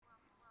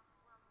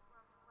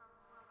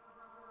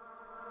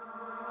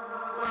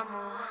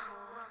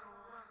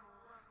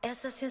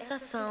essa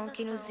sensação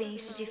que nos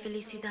enche de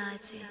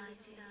felicidade.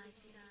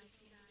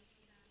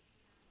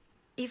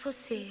 E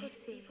você?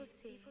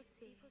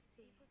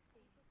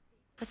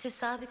 Você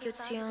sabe que eu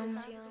te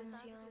amo.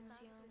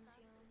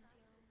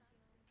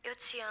 Eu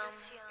te amo.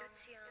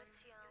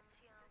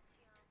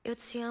 Eu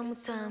te amo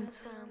tanto.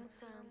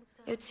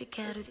 Eu te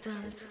quero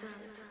tanto.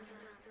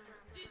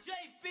 DJ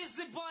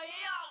Busy Boy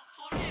em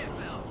alto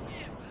nível.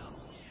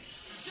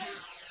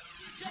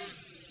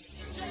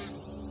 DJ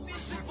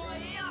Busy Boy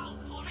em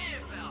alto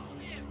nível.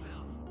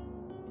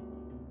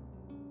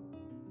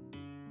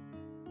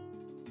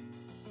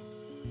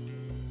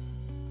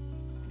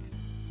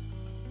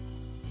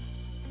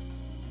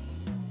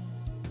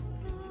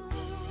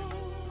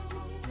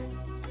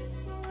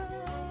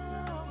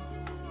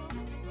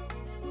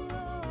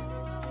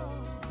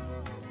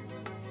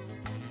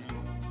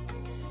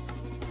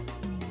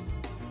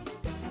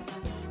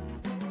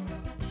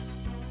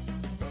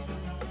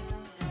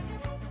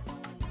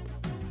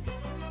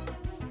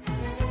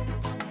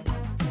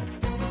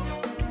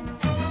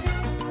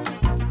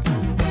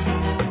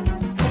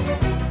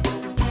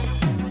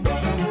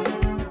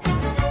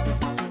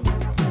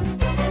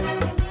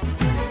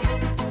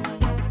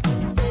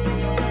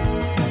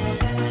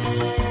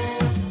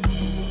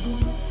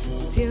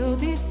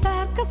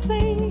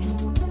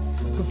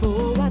 Que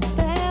vou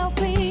até o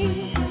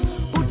fim,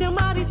 por te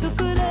amar e te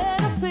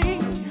querer assim.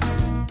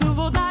 Te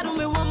vou dar o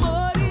meu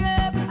amor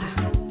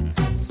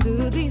e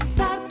se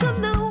disser que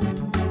não,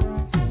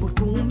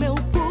 porque o meu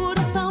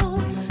coração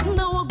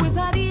não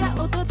aguentaria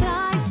outra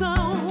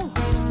traição.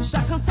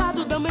 Já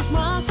cansado da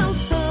mesma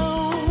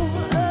canção.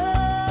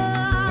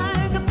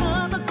 Ai, que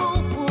tanta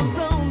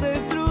confusão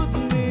dentro de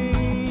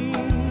mim.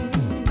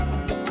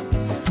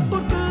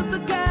 Porque te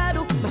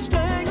quero, mas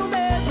tenho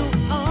medo.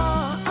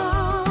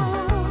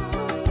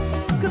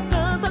 Que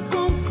tanta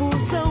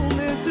confusão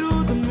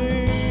dentro de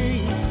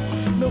mim.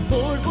 Meu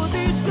corpo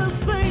diz que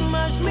sim,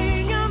 mas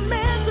minha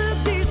mente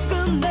diz que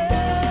não.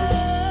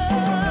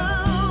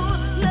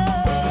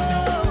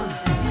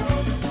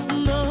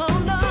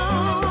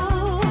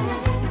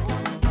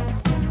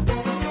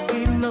 E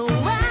não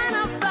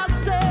era pra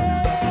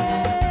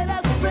ser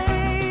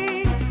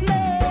assim.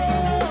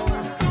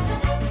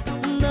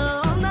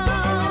 Não.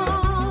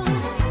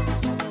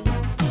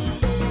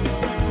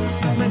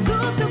 Mas o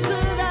que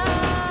será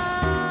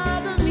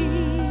de mim?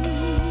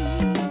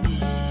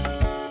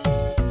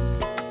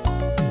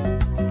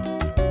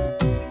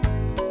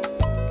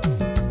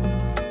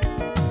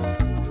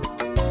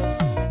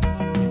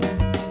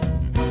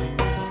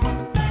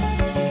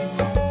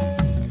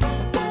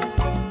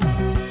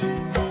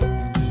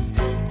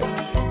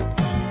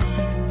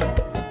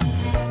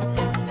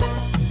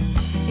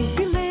 Em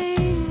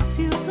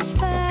silêncio te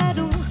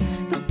espero,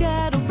 te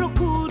quero,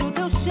 procuro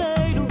teu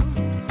cheiro.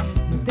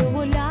 No teu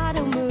olhar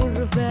eu me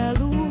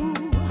revelo,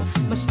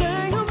 mas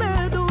tenho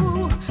medo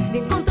de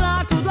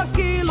encontrar tudo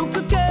aquilo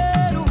que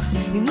quero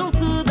e não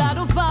te dar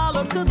o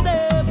valor que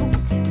devo.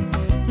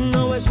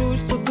 Não é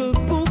justo te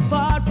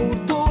culpar por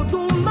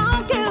todo o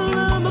mal que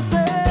ele me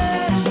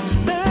fez,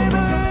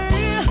 baby.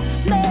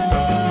 Não.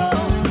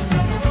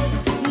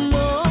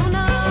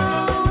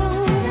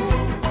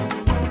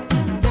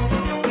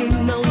 E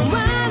não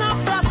era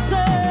pra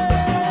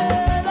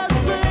ser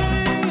assim.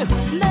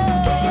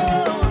 Não.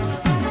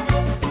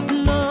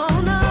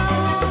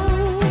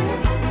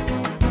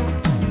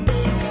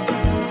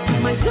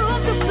 Mas o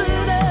que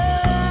será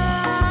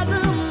de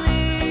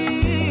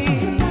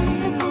mim?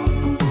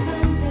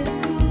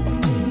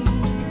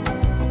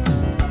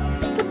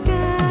 Te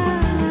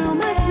quero,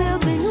 mas eu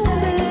tenho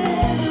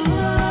medo.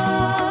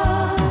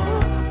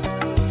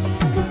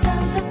 Que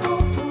tanta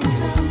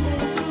confusão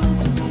dentro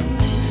de mim.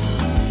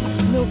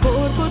 Meu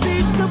corpo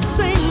diz que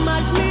sim,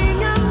 mas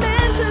minha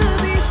mente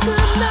diz que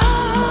não.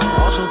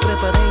 Hoje eu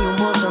preparei um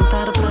bom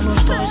jantar para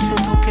nós dois, se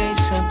tu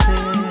queres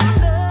saber.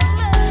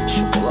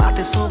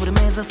 Chocolate e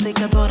sobremesa, sei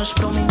que adoras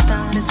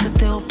experimentar esse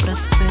teu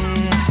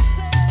prazer.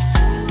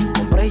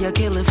 Comprei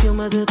aquele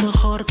filme de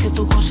terror que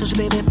tu gostas,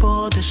 baby,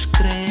 podes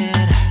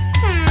crer.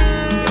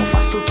 Eu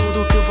faço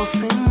tudo o que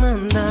você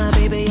manda,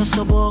 baby, eu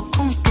só vou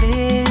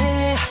cumprir.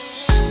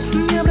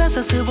 Me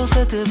abraça se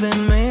você tiver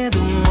medo,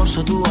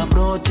 mostra tua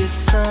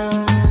proteção.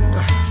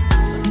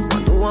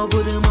 Quando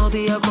algo de mal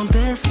te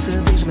acontece,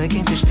 diz-me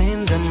quem te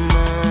estende a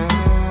mão.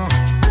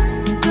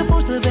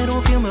 Depois de ver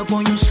um filme eu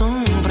ponho um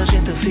som pra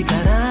gente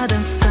ficar a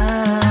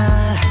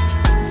dançar.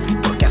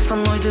 Porque essa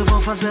noite eu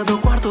vou fazer do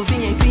quarto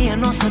VIP a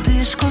nossa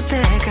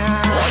discoteca.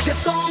 Hoje é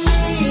só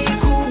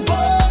amigo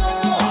bom.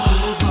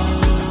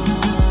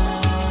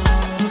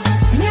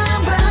 Me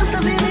abraça,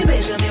 vem me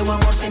beija, meu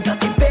amor, senta a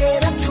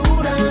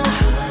temperatura.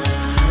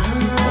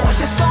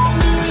 Hoje é só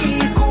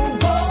amigo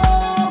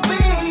bom,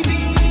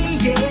 baby,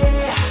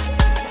 yeah.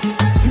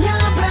 Me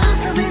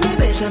abraça, vem me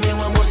beija,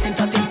 meu amor,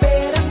 senta a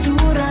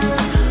temperatura.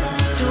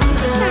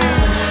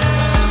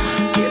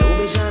 Quero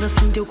beijar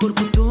assim teu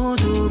corpo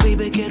todo,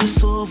 baby, quero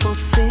só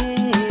você.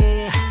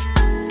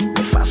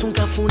 Me faz um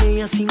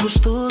cafuné assim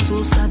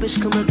gostoso, sabes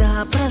que me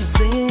dá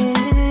prazer.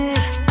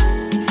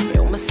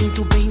 Eu me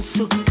sinto bem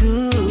so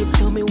good.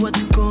 Tell me what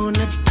you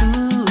gonna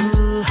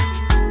do.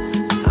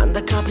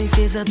 Anda cá,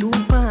 princesa do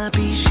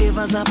papi,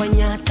 chevas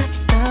apanhada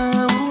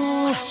tal.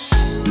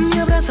 Me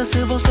abraça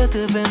se você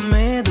tiver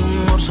medo,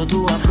 amor, sou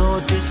tua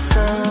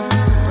proteção.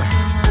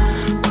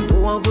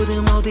 Quando algo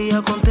de mal te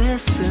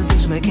acontece,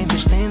 diz-me quem te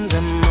estende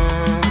a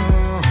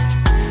mão.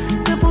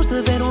 Depois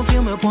de ver um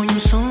filme eu ponho um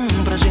som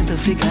pra gente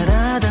ficar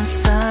a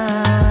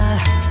dançar.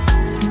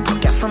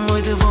 Porque essa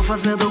noite eu vou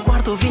fazer do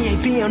quarto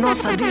VIP a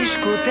nossa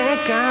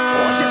discoteca.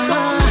 Hoje é só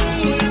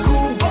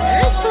comigo,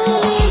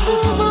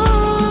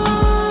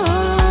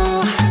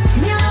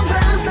 me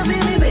abraça, vem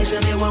me beija,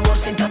 meu amor,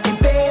 senta a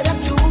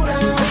temperatura.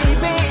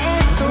 Baby,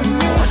 é só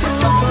hoje é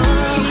só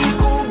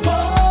comigo,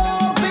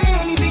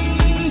 baby,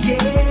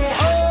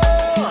 yeah.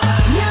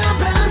 Me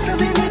abraça,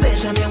 vem me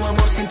beija, meu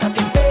amor, senta a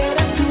temperatura.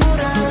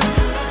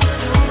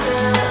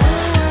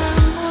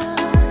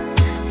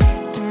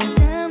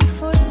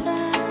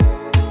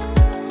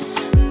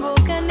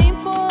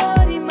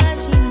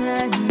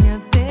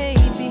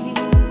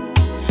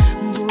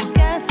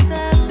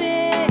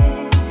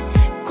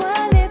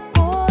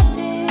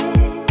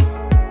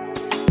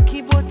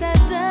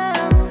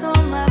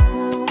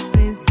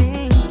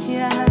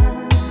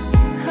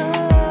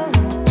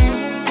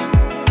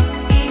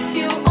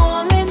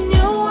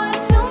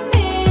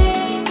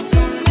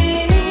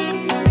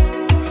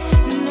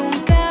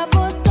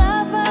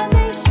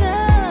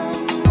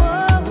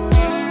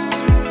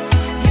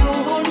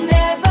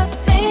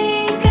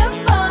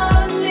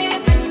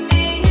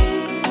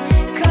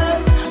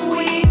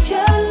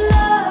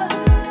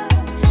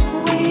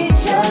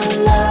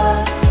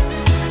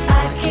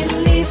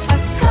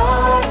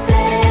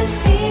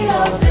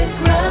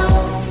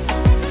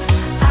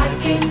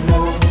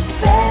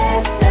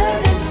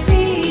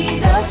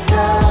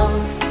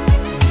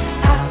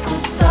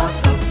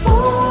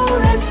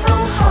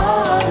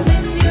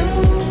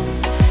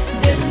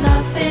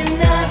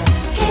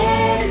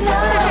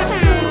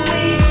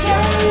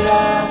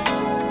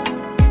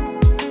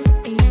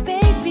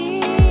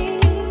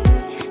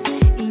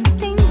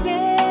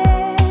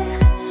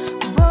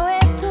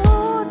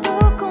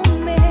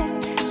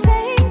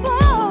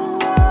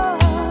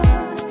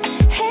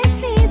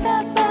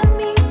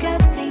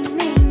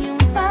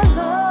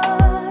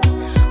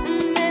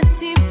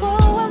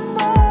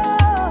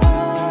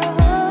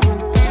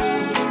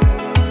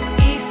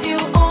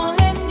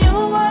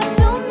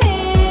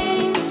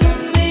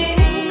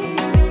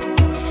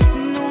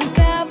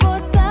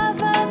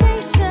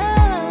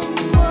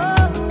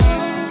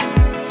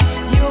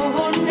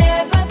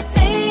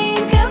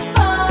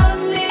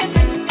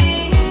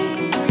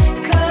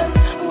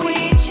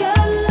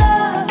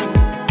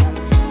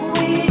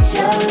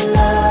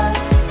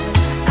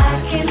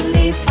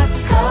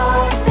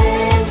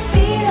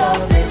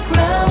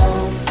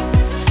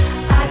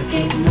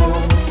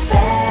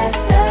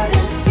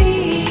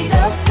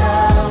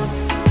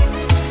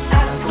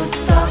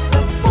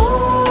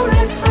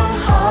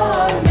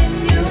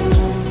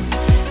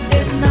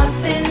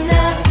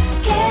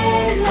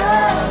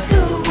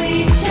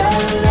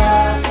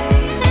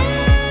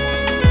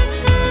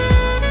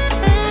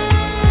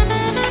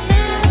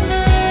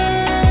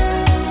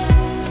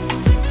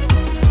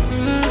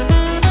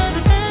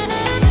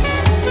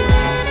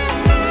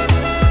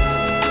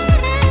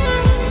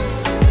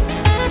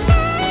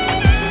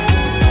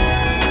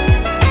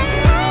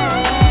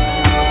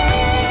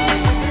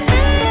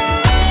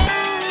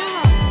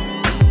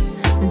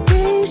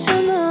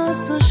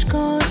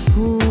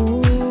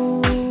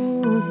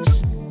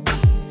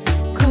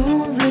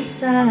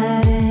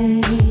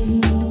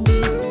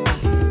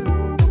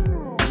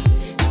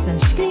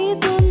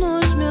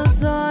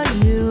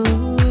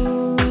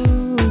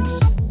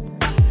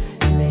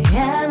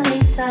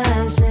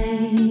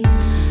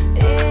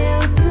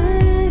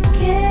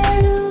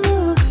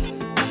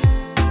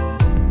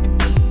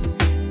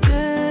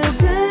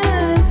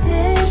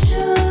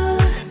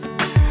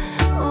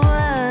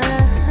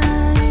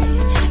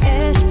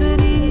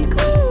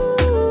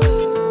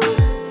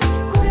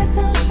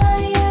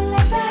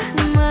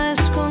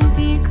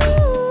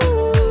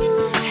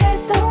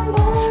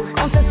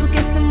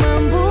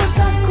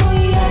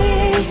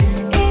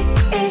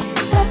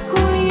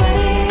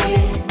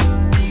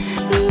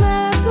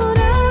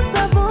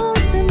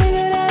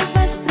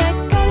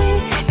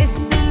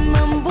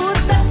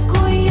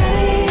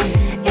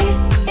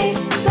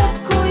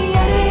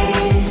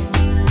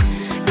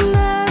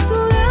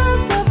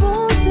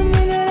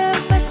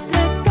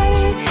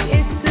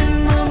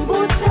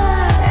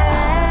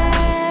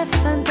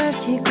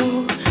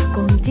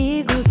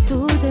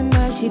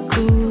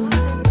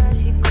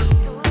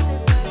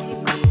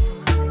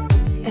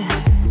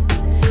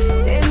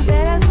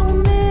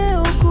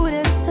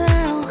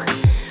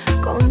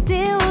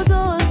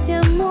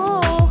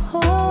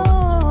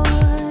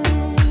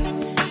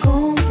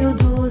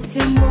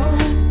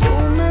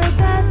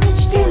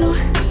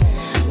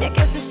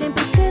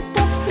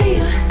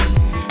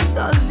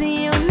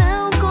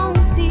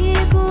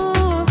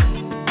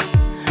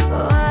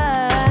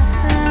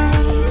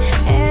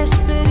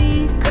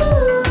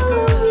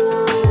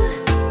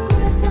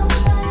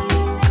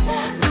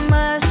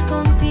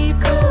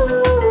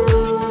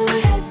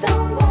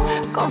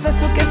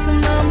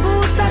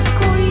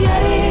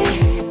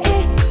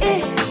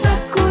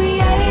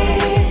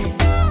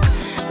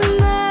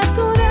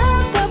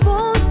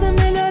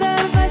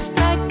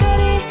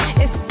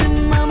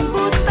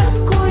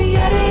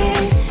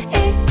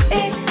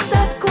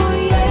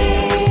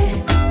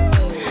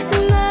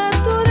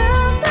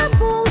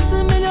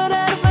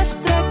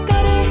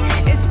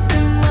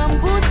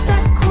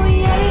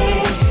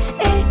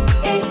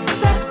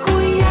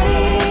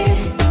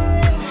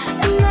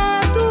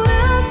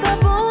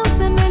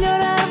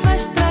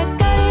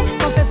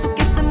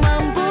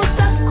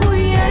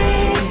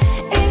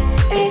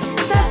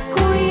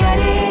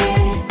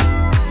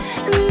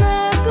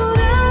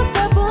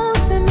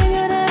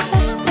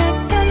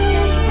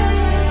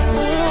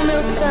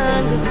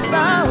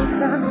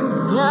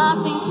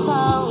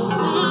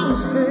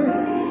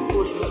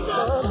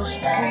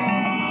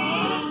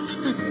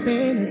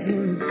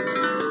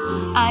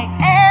 Ai,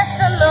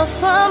 esse é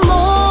nosso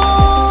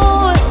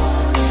amor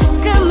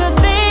que me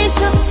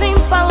deixa sem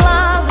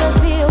palavras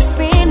e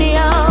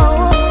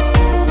opinião,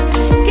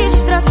 que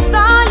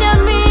estraçalha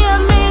minha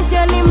mente e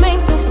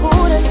alimenta o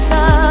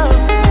coração,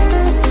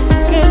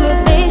 que me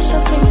deixa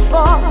sem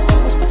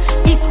forças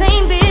e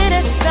sem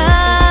direção.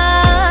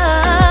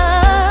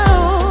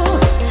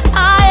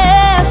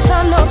 Ai,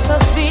 essa nossa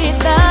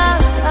vida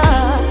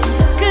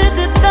que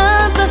de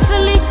tanta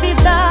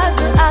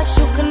felicidade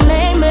acho que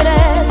nem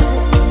merece.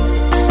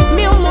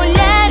 Mil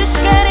mulheres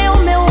querem o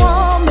meu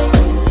homem,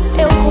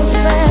 eu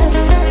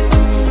confesso.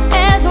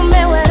 És o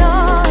meu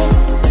herói,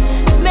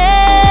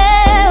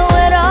 meu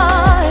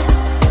herói,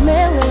 meu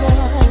herói.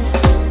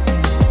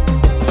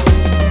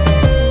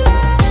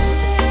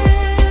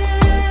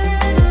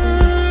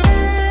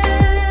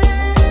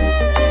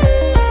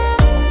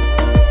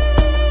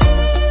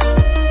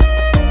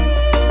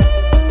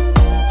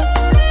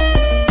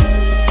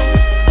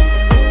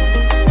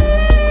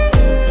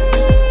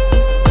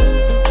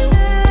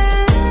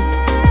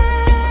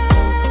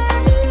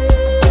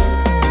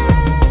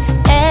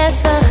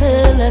 Essa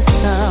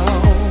relação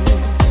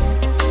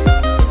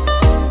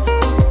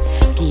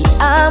que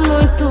a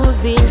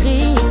muitos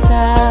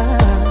irrita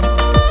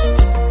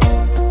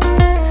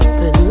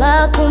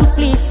pela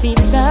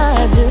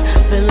cumplicidade,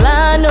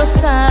 pela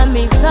nossa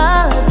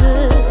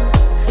amizade,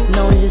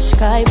 não lhes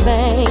cai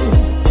bem,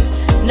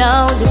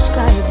 não lhes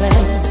cai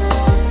bem.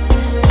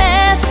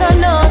 Essa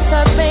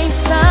nossa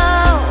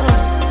bênção,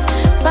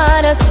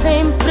 para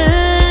sempre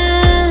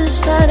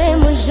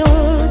estaremos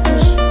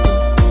juntos,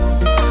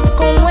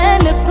 com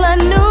N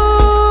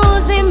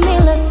planos e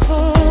mil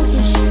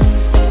assuntos.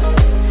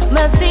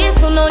 Mas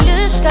isso não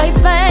lhes cai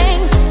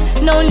bem,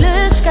 não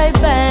lhes cai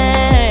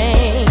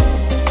bem.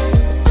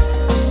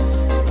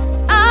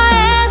 Ah,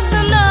 esse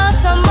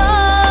nosso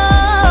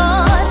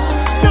amor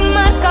que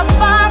marca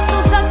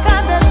passos a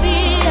cada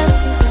dia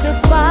que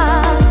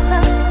passa,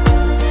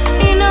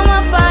 e não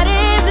há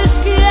paredes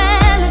que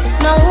ele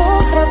não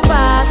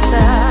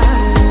ultrapassa.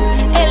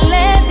 Ele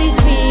é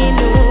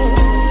divino,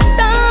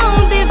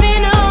 tão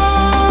divino.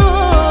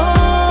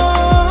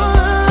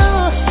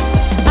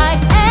 Ai,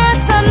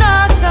 essa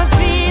nossa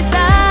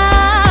vida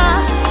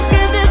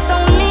que de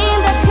tão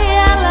linda que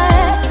ela é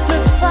me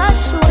faz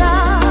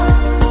chorar,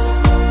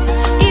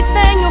 e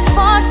tenho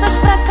forças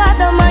para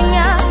cada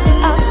manhã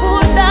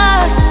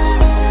acordar.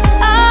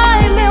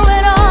 Ai, meu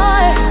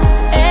herói,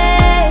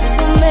 és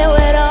o meu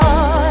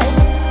herói,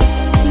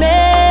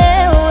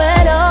 meu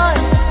herói.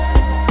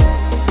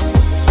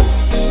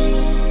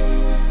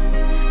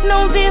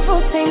 Não vivo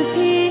sem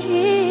ti,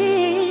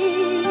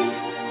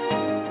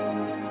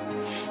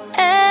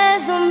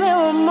 és o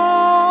meu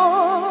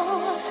amor.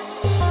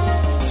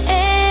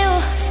 Eu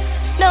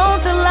não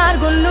te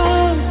largo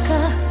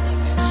nunca,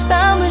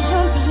 estamos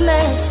juntos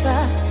nessa.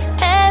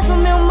 És o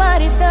meu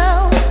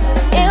maridão,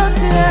 eu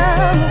te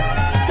amo,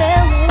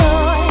 meu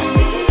herói.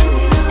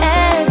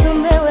 És o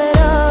meu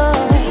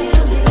herói,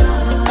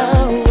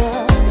 oh,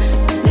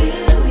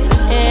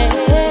 oh.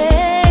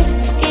 És,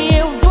 e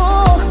eu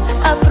vou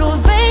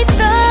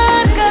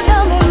aproveitar cada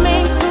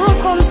momento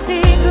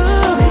contigo.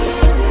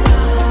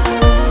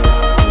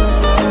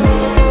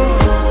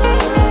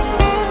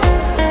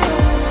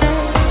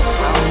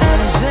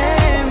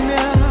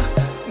 Gêmea,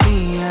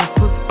 minha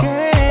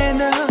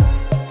pequena,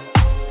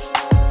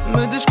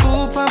 me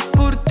desculpa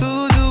por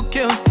tudo que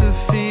eu te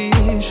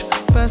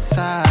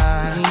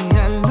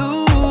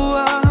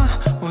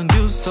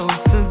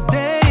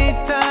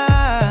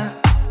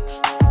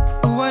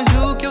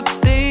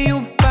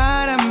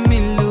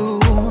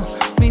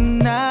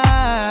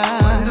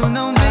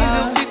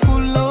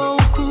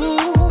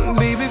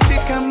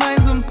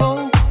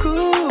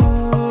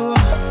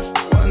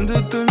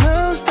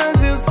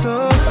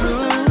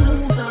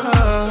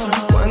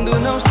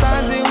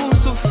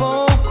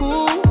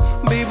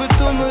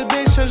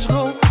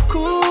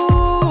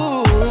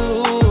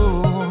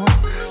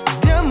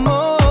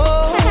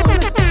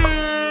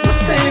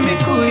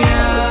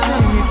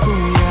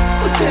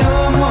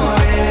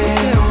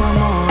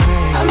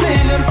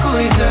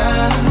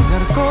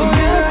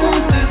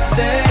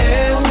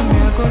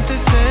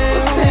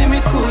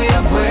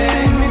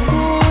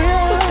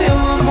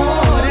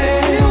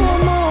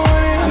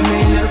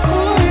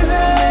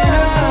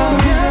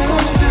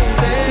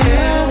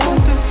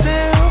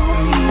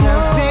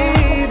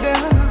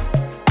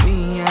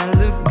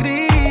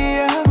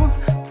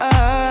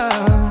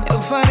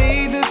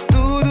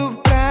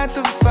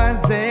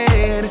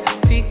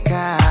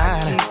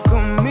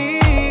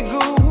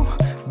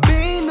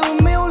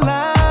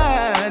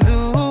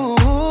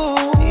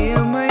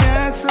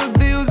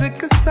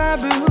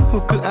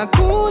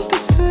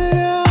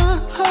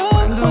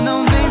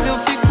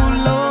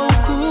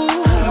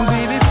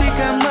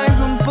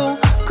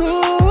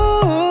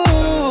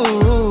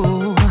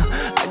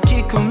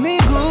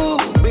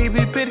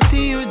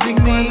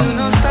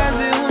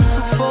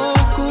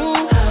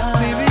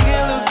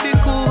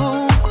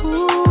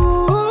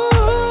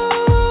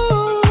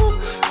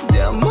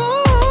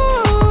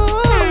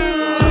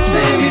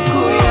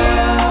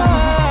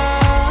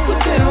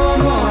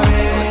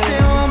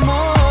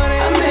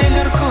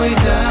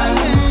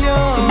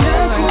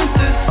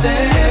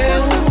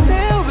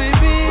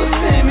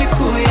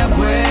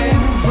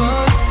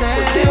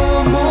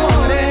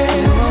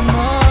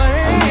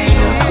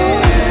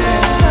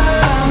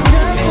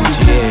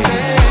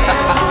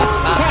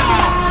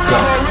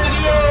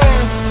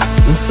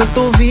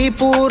E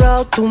por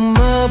alto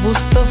me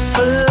busta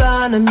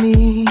falar na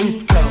mim.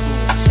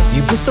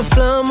 E busta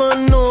flama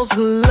nos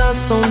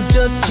relação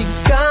já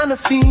chegar na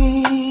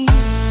fim.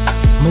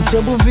 Mas já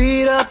vou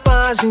vir a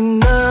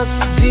página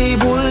de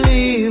o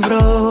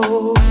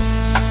livro.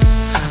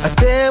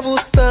 Até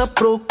busta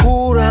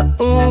procura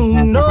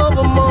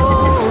novo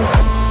amor.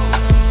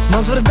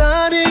 Mas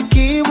verdade é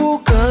que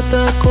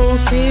bocata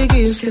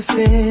consegui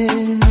esquecer.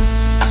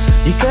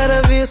 E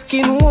cada vez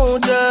que não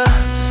olha,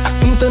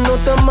 muita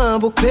nota má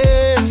vou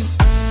crer.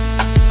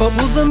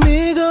 Para os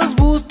amigas,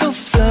 busta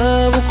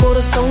flava, o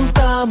coração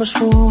tá mais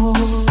forte.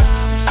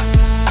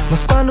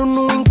 Mas quando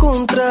não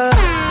encontra,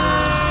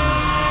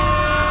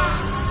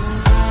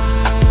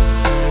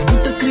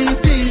 buta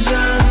cripija,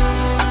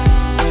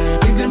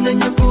 pega na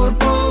minha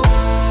corpo,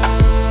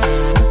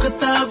 nunca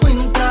tá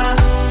aguenta,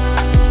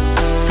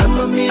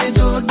 flama minha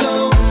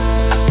dodo,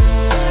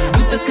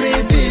 buta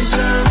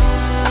cripija,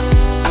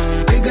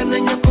 pega na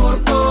minha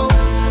corpo,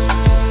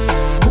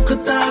 nunca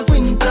tá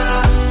aguenta.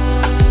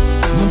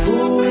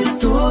 Boa é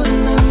toda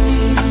na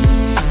mim,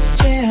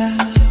 yeah,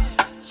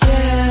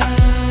 yeah.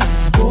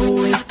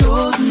 Boa é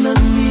toda na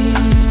mim,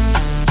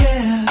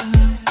 yeah,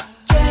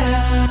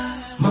 yeah.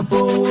 Mas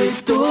boa é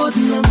toda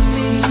na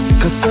mim.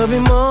 Que sabe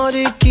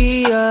more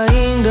que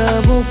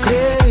ainda vou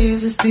querer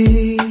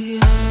existir.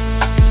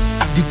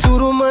 De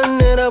toda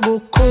maneira vou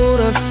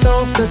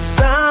coração que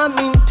tá a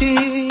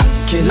mentir.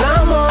 Que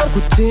amor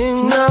que tem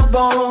na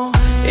bom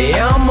é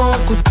amor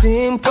que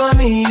tem pra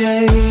mim,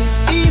 yeah.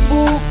 E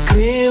vou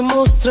querer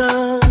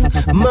mostrar,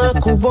 mas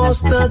que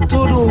bosta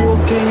tudo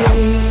ok.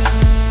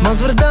 Mas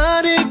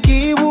verdade é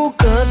que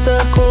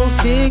bocata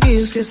consegui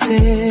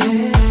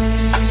esquecer.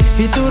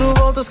 E tudo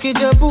voltas que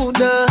já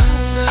muda,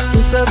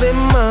 não sabe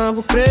mais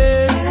vou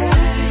crer.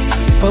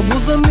 Para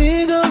os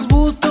amigas,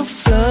 buta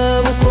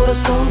flama, o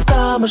coração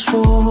tá mais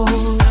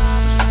forte.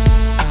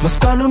 Mas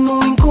quando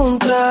não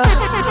encontra,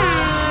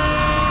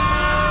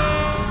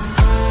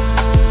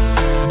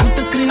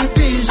 buta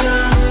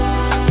cripija,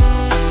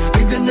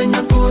 pega na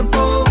minha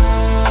corpo,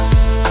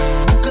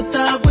 nunca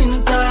tá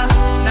aguenta,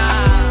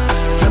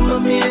 flama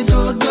minha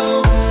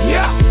dodo,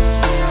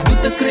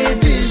 buta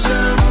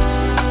cripija,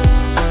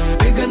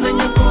 pega na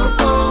minha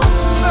corpo,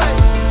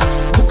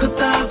 nunca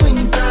tá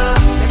aguenta.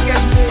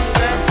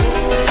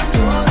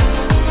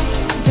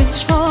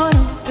 Vezes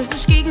foram,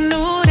 vezes que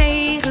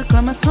ignorei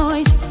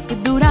reclamações que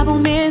duravam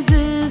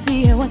meses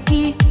e eu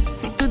aqui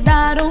sem te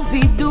dar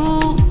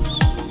ouvidos.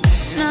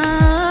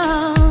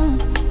 Não,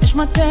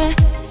 mesmo até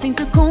sem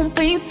te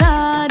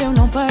compensar eu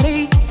não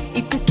parei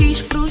e te quis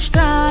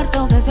frustrar,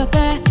 talvez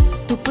até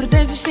tu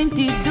perdes os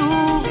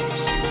sentidos.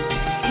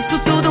 Isso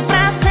tudo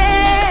pra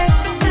ser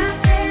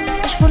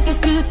mais forte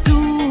que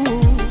tu.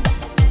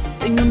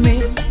 Tenho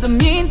medo de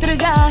me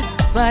entregar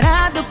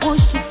para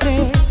depois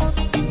sofrer.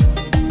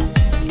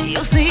 E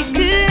eu sei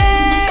que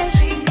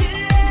és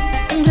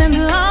um grande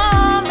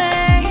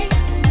homem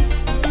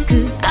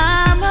que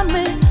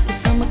ama-me e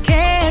só me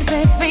quer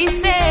ver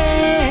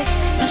vencer.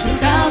 Mas por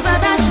causa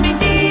das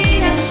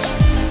mentiras,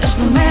 das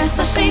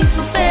promessas sem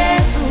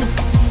sucesso,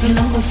 eu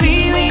não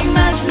confio em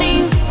mais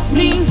ninguém.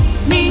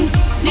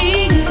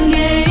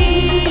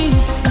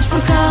 Mas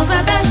por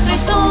causa das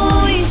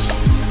traições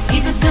e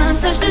de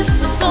tantas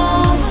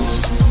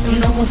decepções, eu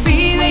não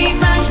confio em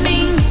mais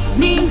ninguém.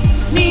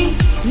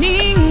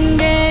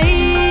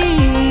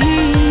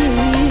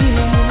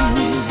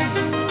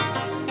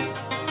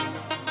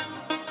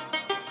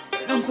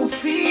 Não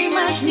confio em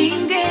mais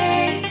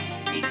ninguém.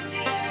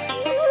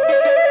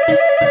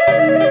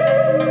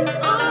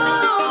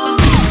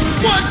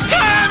 What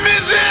time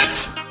is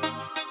it?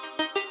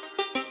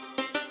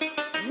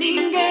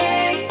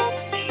 Ninguém.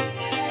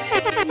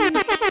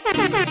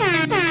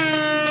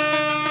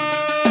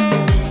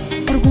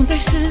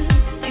 Perguntas se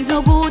tens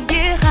algo de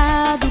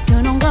errado que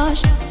eu não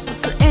gosto, ou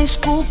se és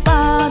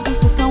culpado,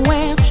 se são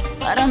erros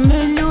para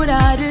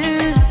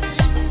melhorares.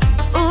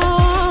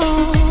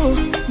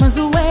 Mas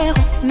o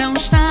erro não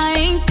está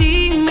em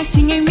ti, mas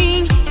sim em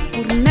mim,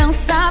 por não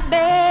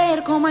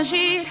saber como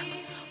agir,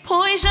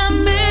 pois já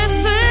me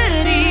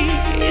feri.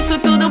 Isso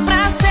tudo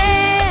pra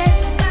ser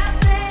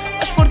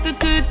mais forte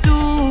que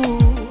tu.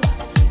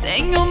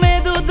 Tenho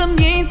medo de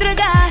me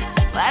entregar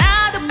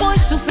para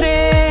depois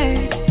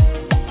sofrer.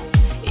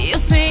 Eu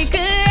sei que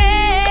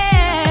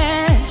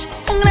és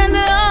um grande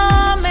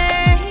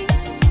homem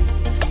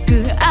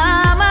que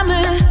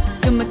ama-me,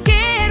 que me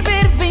quer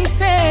ver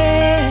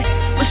vencer.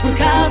 Mas por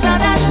causa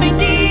das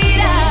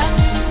mentiras,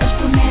 das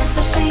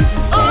promessas sem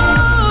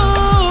sucesso,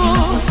 eu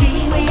não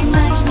confio em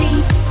mais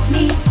ninguém.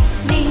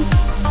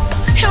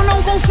 Eu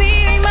não confio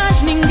em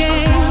mais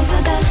ninguém. Por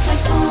causa das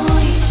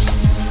traições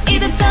e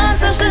de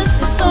tantas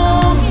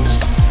decepções,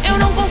 eu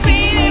não confio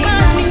em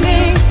mais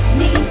ninguém.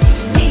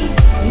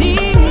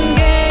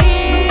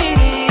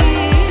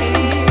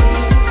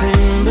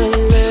 Tem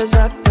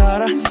beleza,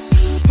 cara,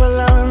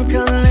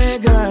 palanca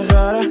negra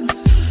rara,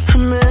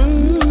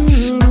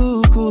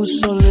 Menduco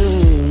Solé.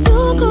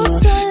 Duco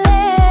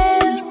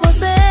Solé,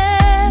 você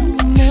é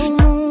o meu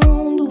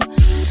mundo,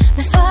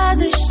 me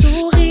fazes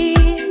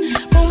sorrir.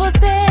 Com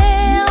você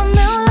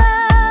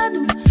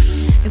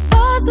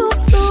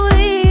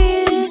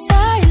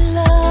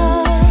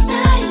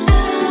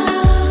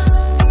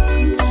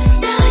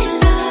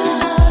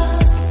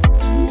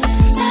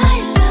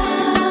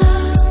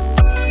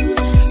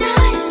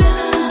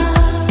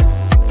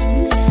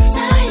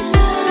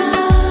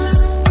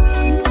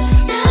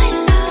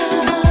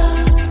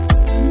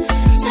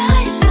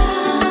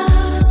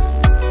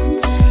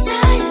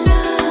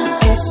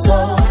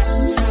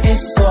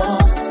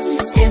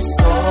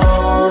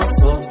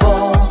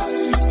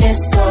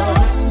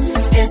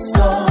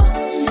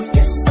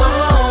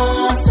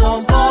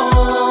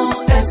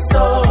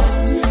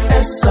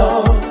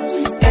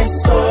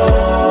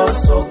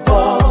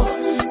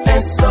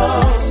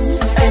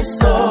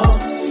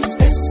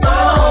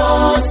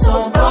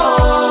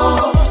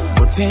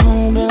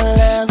Tem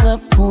beleza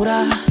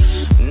pura,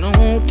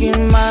 nunca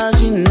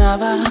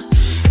imaginava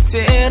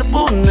ter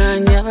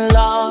bonanha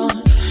lá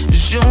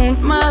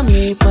junto a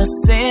mim para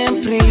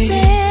sempre. Você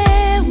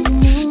é o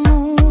meu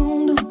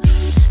mundo,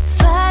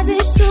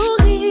 fazes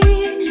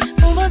sorrir.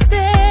 Com você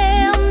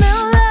ao meu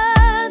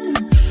lado,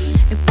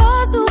 eu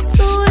posso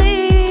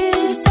fluir.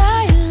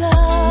 Sai lá,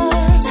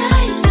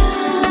 sai lá,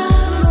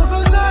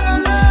 sai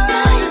lá,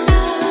 sai lá, sai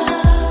lá,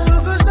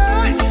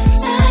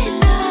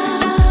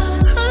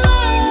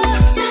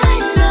 sai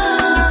lá,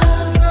 sai lá.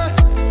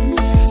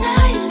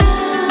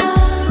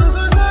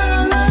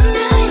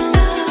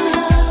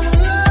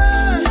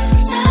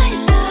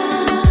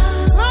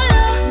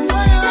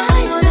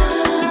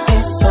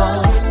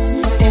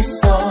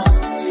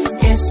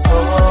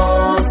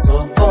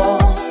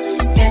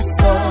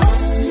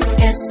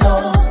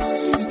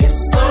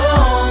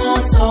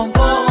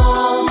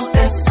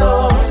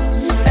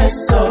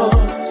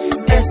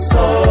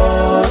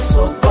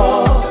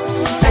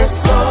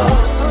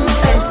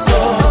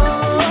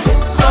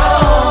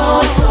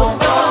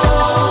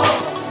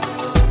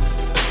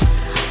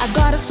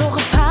 Agora só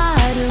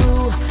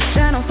reparo,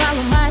 já não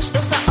falo mais,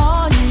 eu só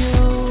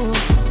olho.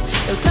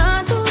 Eu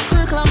tanto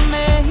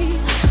reclamei,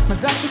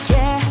 mas acho que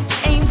é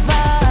em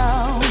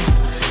vão.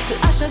 Te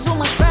achas o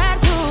mais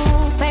perto,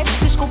 pedes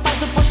desculpas,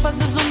 depois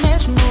fazes o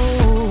mesmo.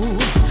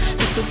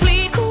 Te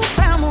suplico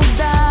pra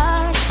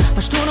mudar,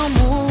 mas tu não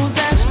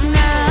mudas,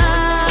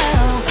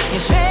 não. E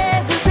às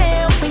vezes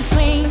eu penso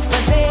em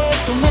fazer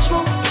tu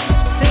mesmo,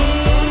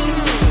 sim.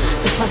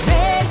 Te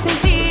fazer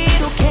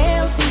sentir o que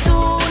eu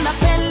sinto na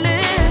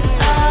pele.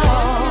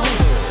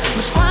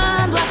 Mas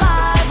quando a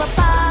raiva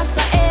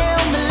passa,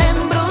 eu me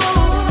lembro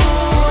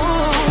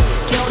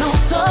que eu não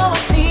sou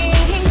assim,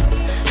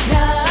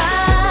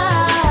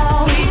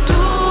 não. E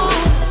tu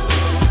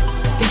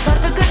tens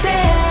sorte que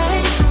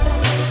tens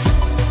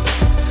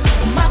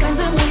uma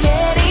grande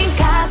mulher em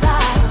casa,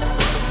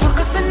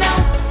 porque senão,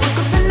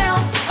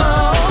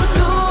 oh,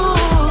 tu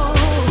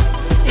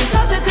tens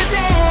sorte que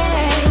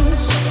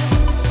tens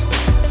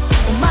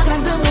uma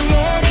grande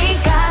mulher em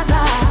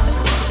casa,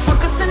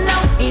 porque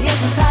senão irias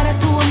dançar a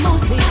tua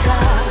música.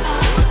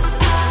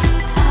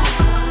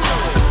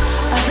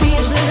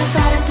 Haverias de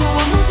dançar a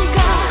tua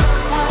música.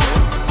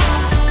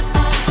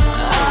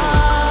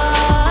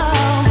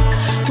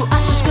 Tu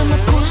achas que me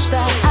custa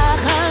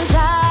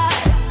arranjar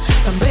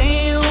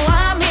também um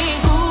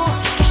amigo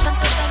que esta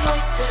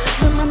noite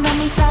me manda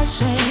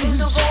mensagem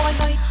dizendo boa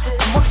noite,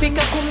 amor,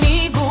 fica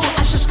comigo.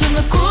 Achas que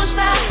me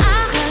custa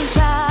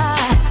arranjar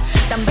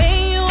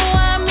também um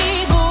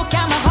amigo que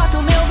amarrota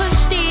o meu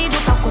vestido,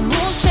 tal como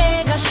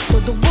chegas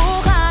todo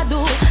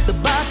borrado de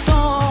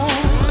batom.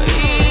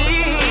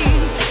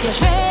 E às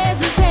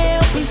vezes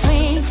eu penso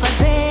em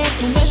fazer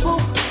o mesmo,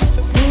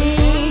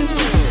 sim.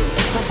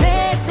 Te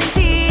fazer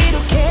sentir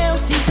o que eu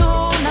sinto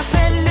na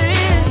pele.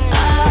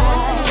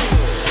 Ai,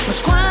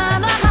 mas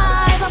quando a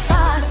raiva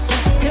passa,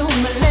 eu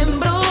me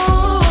lembro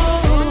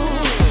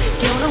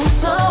que eu não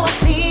sou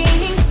assim,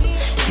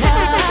 não.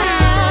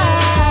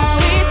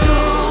 E tu,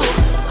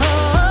 oh,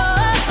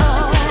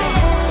 oh,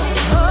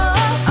 oh,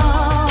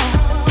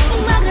 oh,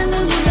 uma grande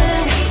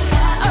mulher,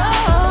 oh,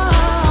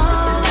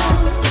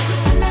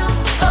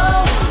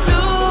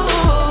 tu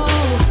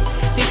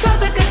tens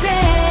sorte que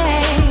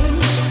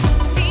tens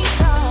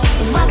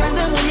uma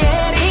grande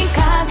mulher em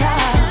casa,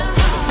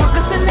 porque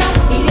senão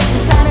irias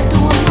dançar a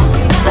tua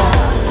música.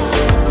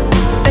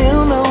 Eu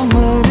não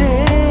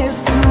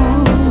mereço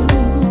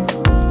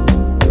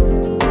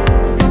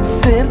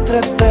ser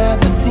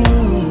tratado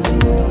assim.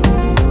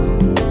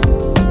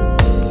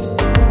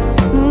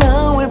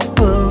 Não é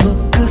pelo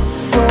que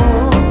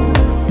sou,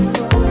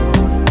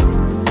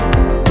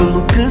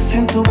 pelo que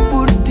sinto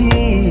por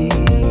ti.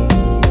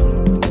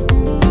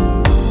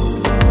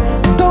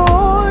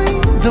 Dói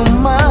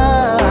demais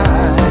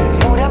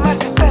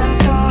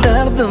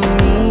dar de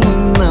mim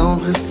e não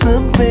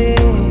receber.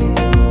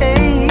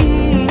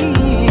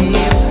 Ei,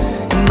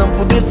 não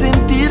poder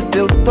sentir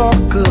teu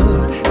toque,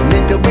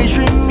 nem teu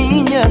beijo em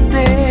minha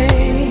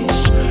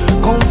tez.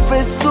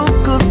 Confesso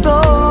que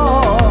dói.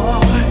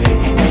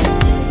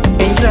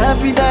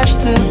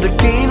 Engravidaste de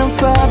quem não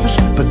sabes,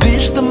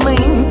 pediste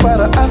mãe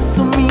para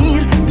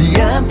assumir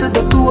diante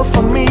da tua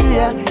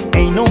família,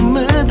 em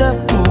nome da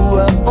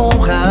tua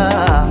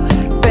honra.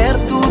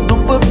 Perto do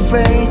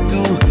perfeito,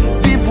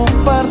 vivo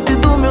parte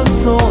do meu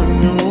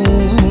sonho.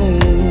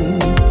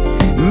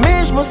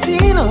 Mesmo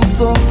assim não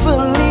sou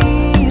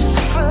feliz,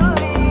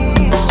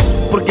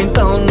 porque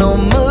então não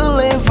me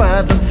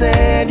levas a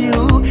sério.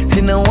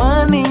 Se não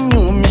há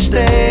nenhum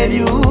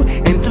mistério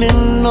entre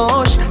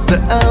nós, te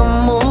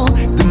amo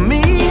de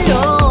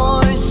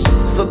milhões.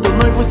 Sou teu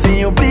noivo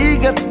sem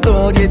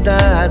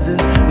obrigatoriedade,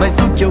 mas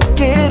o que eu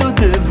quero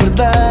de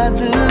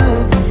verdade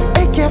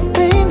é que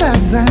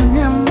aprendas a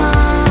me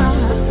amar.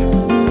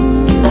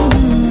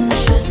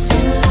 Je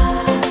suis là,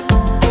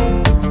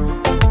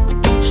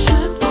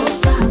 je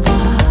pense à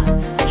toi,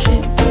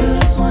 j'ai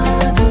besoin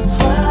de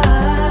toi.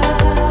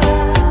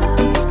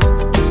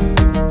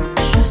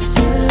 Je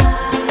suis là,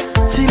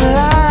 Si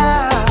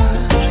là,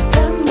 je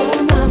t'aime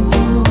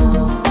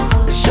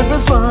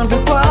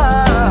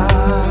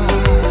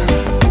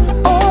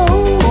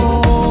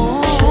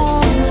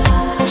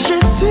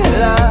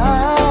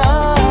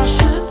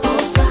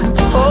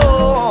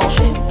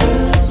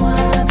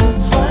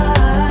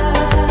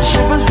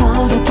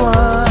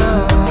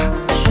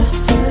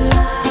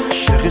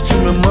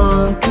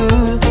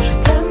tant que je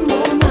t'aime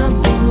mon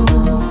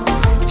amour.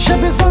 J'ai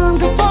besoin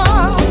de toi.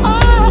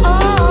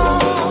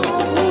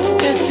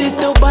 Esse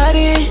teu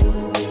body,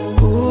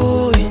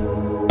 ui,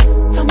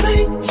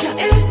 também já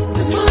é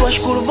demais. Tuas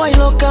curvas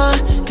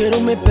loucas, quero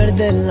me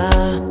perder lá.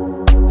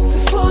 Se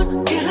for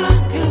guerra,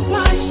 quero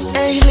paz.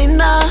 És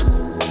linda,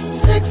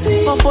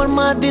 sexy, tua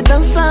forma de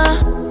dançar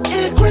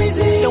é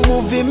crazy. Teu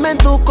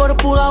movimento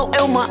corporal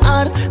é uma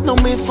arte. Não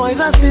me faz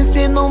assim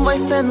se não vai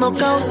ser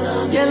nocaute.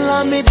 E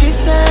ela me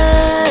disse,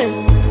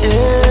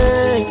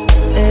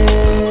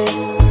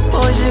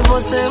 hoje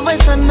você vai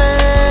ser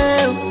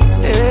meu.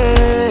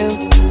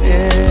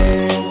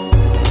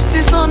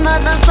 Se só na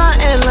dança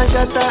ela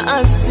já tá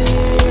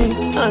assim,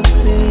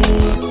 assim.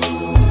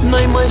 Não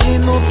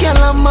imagino o que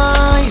ela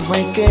mais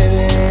vai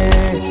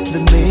querer de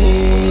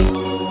mim.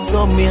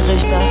 Só me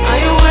resta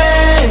ai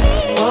ué,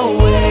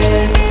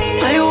 ué,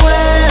 ai ué,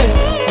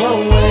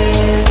 ué,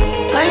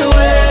 ai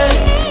ué,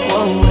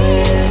 ué,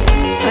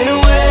 ai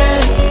ué,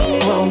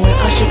 ué.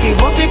 Acho que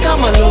vou ficar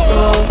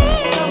maluco.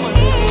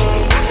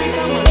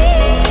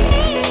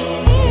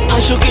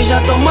 Acho que já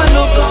tô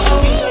maluco.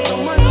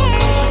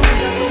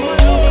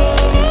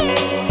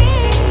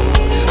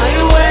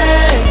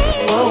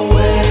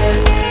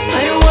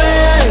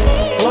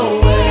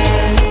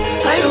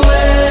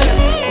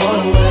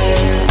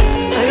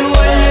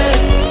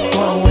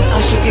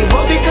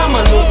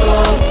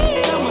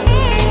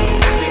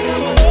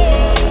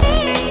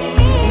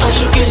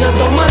 Já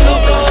tô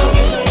maluco.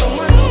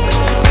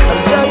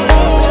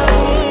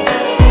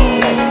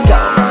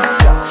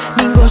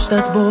 Me gosta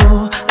de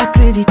boa,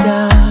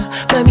 acreditar.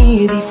 Pra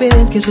mim é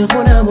diferente que eu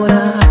vou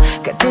namorar.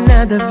 Que tem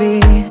nada a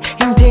ver,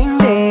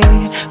 entender.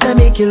 Pra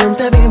mim que não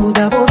tá bem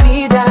mudar a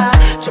vida.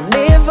 Já me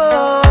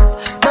levou,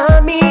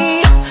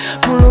 mami,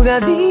 pra um lugar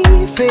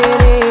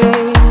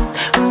diferente.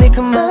 Onde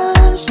que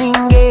mais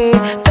ninguém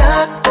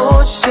tá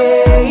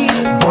hoje.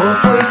 Bom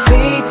foi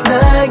feito na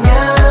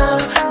minha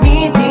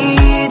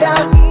medida.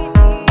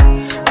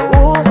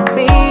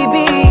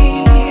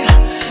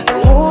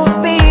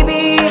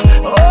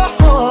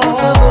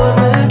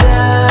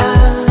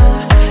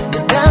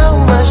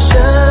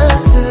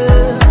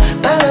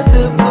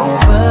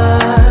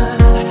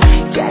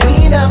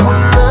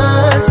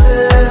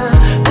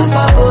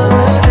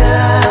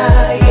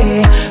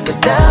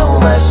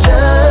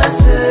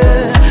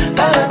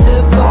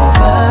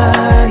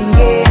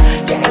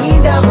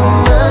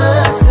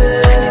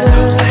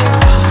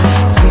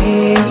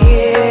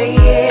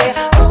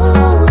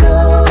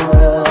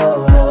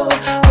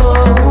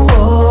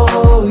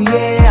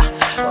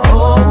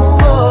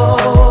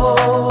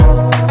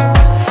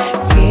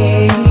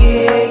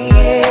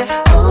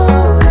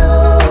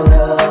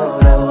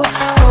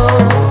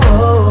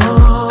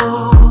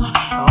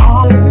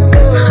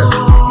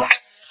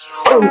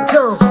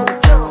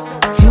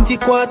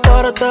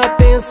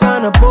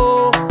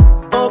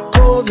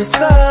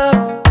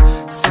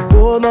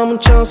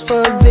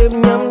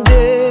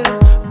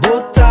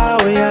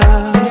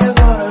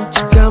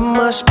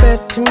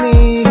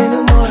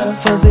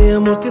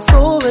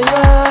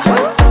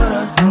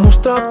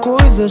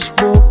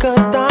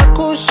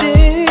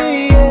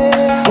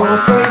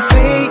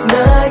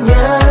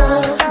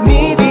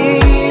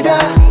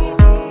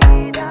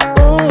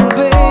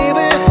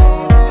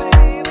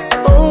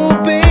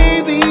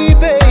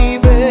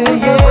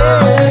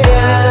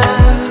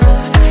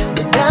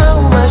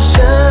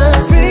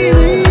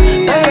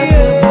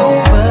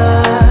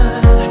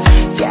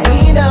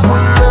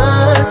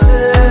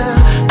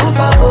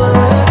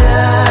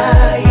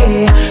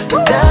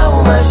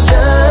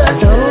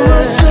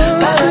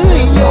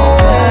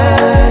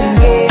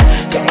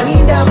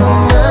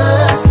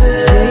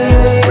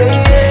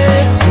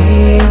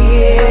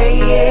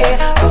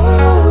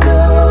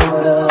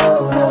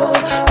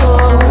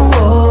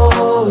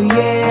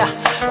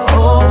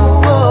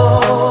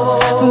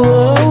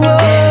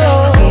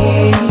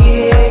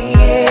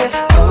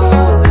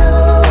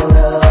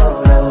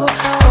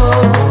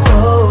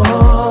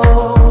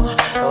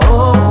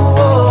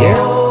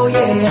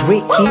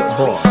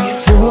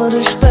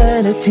 Flores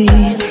para ti.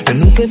 Eu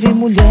nunca vi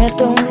mulher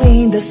tão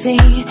linda assim.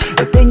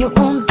 Eu tenho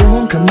um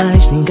dom que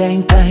mais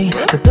ninguém tem,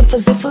 de te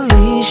fazer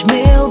feliz,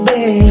 meu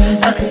bem.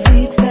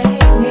 Acredita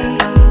em mim,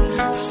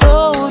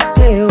 sou o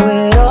teu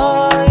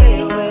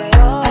herói.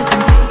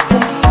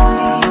 Acredita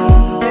em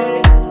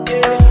mim,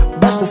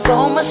 basta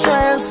só uma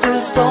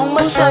chance, só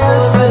uma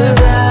chance.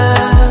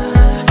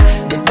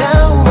 Me dá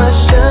uma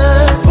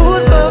chance,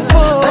 por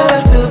favor,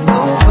 para te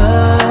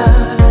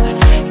provar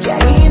que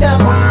ainda há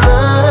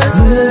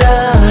romance. Me dá,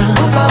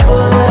 por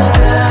favor, me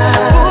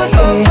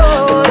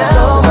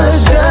dá uma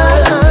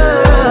chance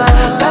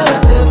para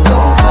te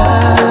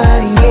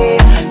provar,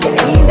 que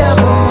ainda há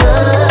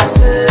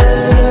romance.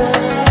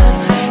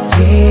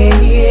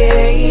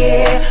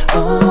 Oh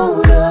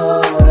no,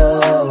 no,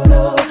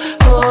 no.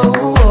 Oh,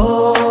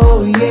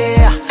 oh,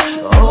 yeah.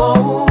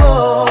 Oh,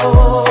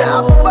 oh.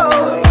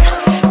 Sabor.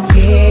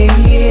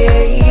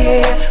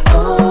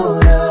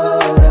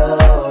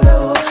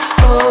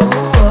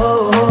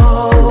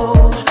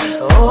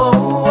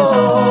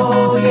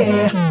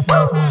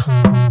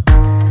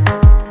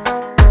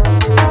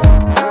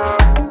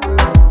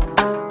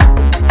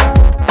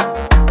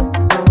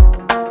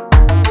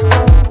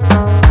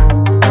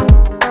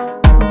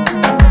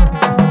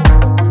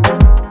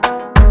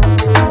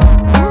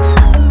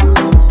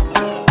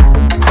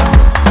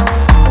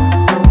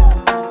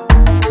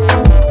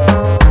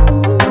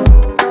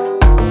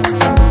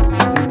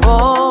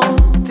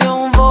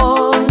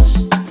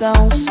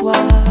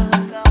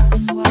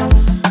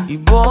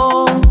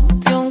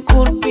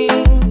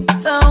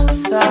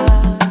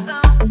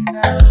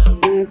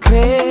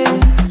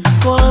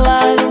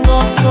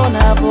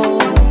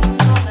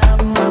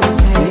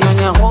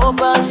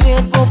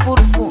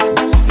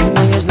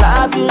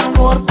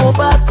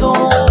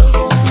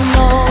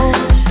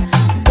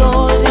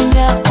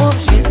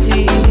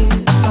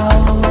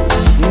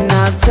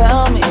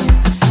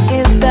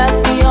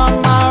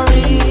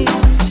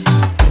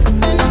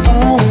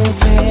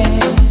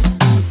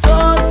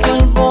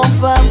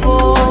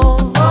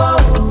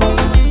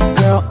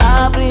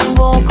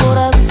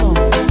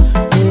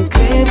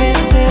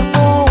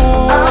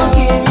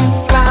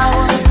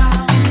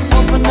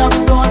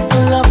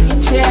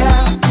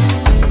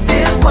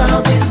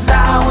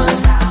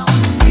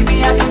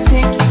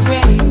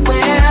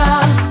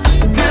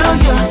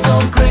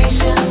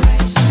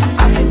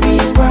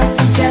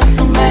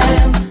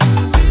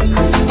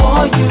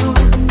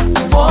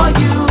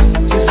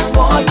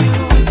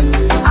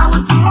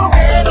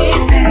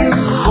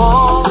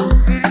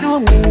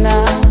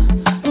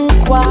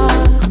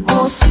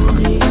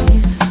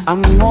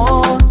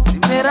 amor,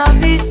 primeira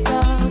vista,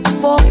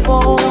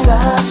 popô.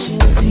 Já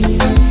senti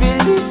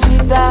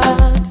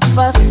felicidade,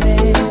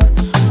 você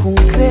com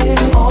crer,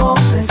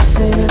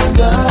 oferecer,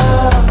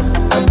 girl.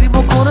 Abrir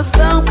meu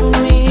coração por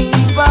mim,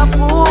 pra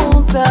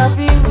ponta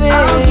viver.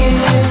 I'll give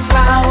you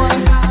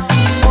flowers,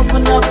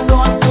 open up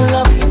doors, pull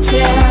up your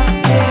chair.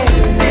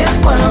 This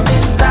world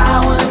is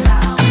ours,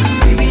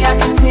 baby I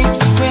can take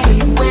you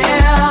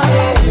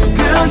anywhere.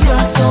 Girl,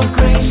 you're so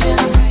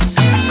gracious,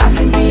 I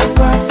can be a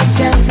perfect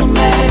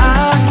gentleman. I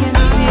can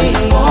be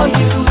for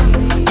you,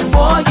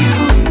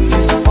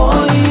 just for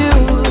you.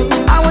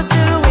 I would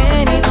do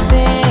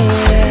anything.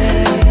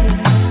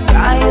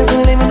 Sky is the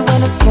limit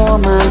when it's for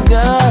my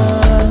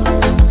girl.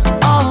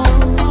 Oh,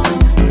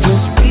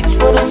 just reach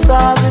for the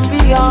stars and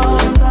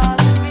beyond.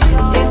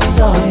 It's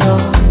all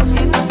yours.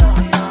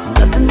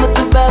 Nothing but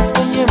the best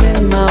when you're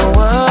in my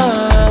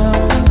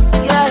world.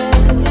 Yeah,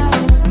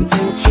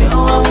 don't you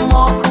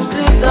amor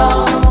cumprido.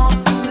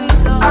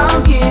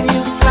 I'll give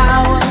you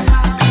flowers,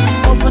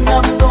 open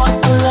up doors,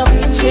 pull up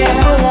your chair.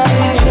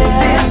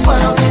 This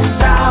world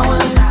is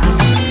ours,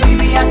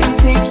 baby I can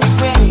take you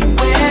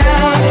anywhere.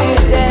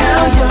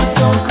 Girl, you're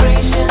so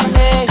gracious,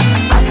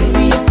 I can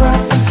be a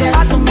perfect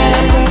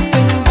gentleman.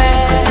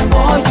 Just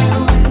for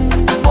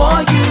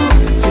you,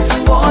 just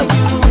for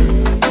you.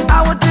 I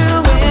would do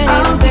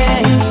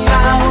anything.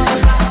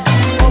 Flowers,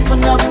 open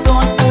up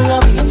doors, pull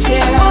up your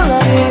chair.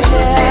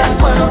 This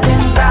world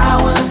is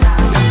ours,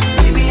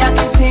 baby I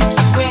can take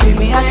you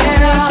anywhere.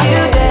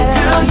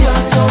 Girl,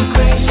 you're so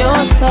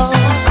gracious, so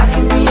I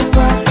can be a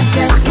perfect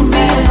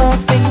gentleman,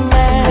 perfect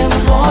man. Just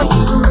for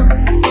you,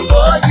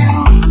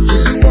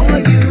 just for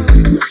you.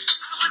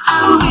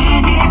 I'll do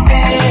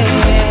anything,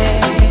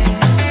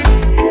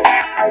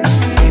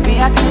 baby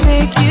I can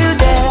take you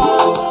there.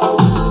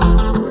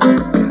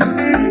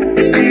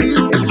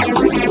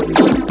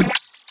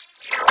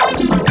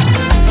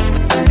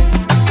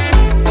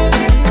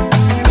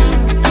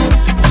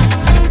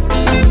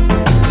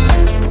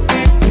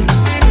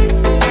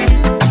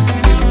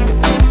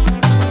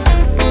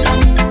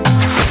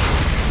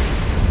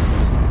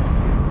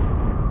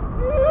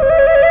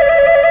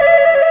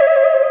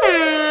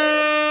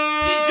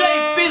 DJ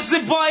Busy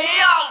Boy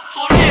em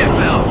alto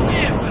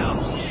nível.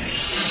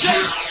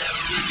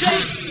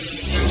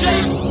 DJ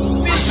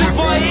Busy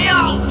Boy em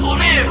alto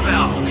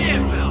nível.